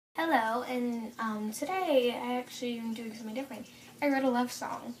Hello, and today I actually am doing something different. I wrote a love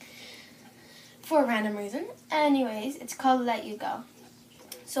song for a random reason. Anyways, it's called Let You Go.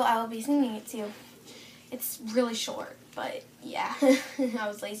 So I will be singing it to you. It's really short, but yeah, I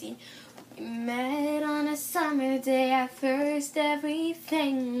was lazy. We met on a summer day. At first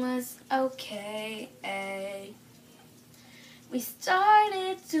everything was okay. We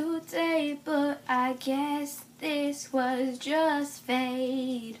started to date, but I guess this was just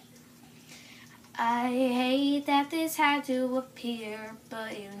fate. I hate that this had to appear,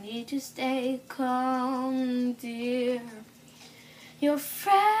 but you need to stay calm, dear. You're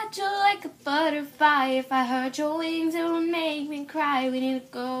fragile like a butterfly. If I hurt your wings, it will make me cry. We need to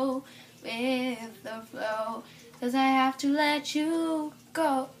go with the flow, 'cause I have to let you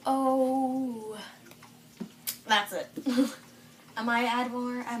go. That's it. I might add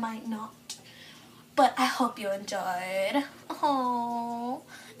more, I might not. But I hope you enjoyed. Oh.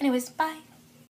 Anyways, bye.